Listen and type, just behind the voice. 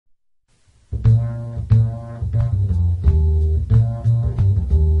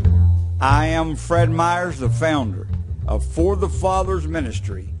I am Fred Myers, the founder of For the Fathers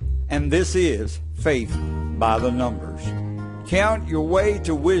Ministry, and this is Faith by the Numbers. Count your way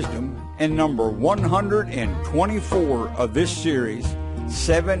to wisdom in number 124 of this series,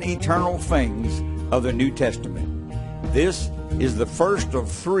 7 Eternal Things of the New Testament. This is the first of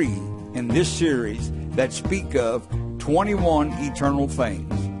 3 in this series that speak of 21 eternal things.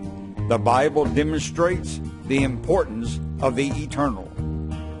 The Bible demonstrates the importance of the eternal.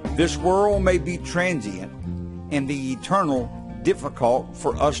 This world may be transient and the eternal difficult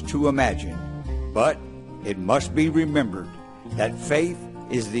for us to imagine, but it must be remembered that faith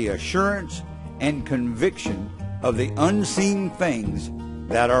is the assurance and conviction of the unseen things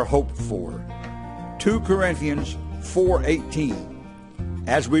that are hoped for. 2 Corinthians 4:18,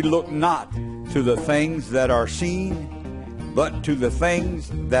 as we look not to the things that are seen, but to the things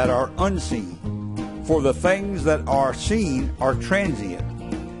that are unseen. For the things that are seen are transient,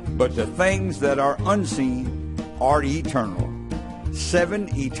 but the things that are unseen are eternal. 7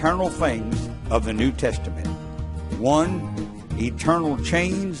 eternal things of the New Testament. 1. Eternal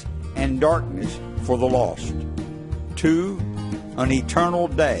chains and darkness for the lost. 2. An eternal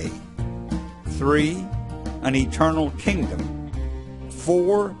day. 3. An eternal kingdom.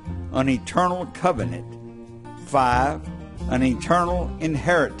 4. An eternal covenant. 5. An eternal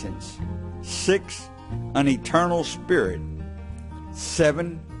inheritance. 6. An eternal spirit.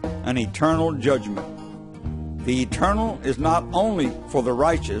 7. An eternal judgment. The eternal is not only for the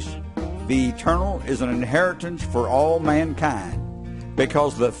righteous, the eternal is an inheritance for all mankind,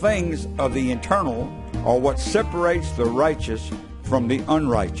 because the things of the eternal are what separates the righteous from the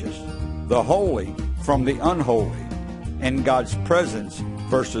unrighteous, the holy from the unholy, and God's presence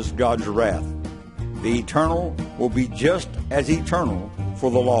versus God's wrath. The eternal will be just as eternal for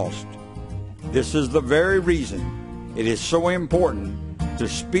the lost. This is the very reason it is so important to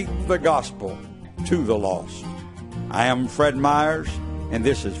speak the gospel to the lost. I am Fred Myers, and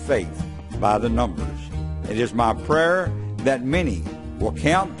this is Faith by the Numbers. It is my prayer that many will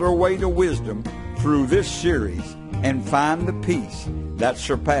count their way to wisdom through this series and find the peace that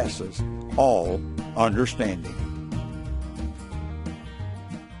surpasses all understanding.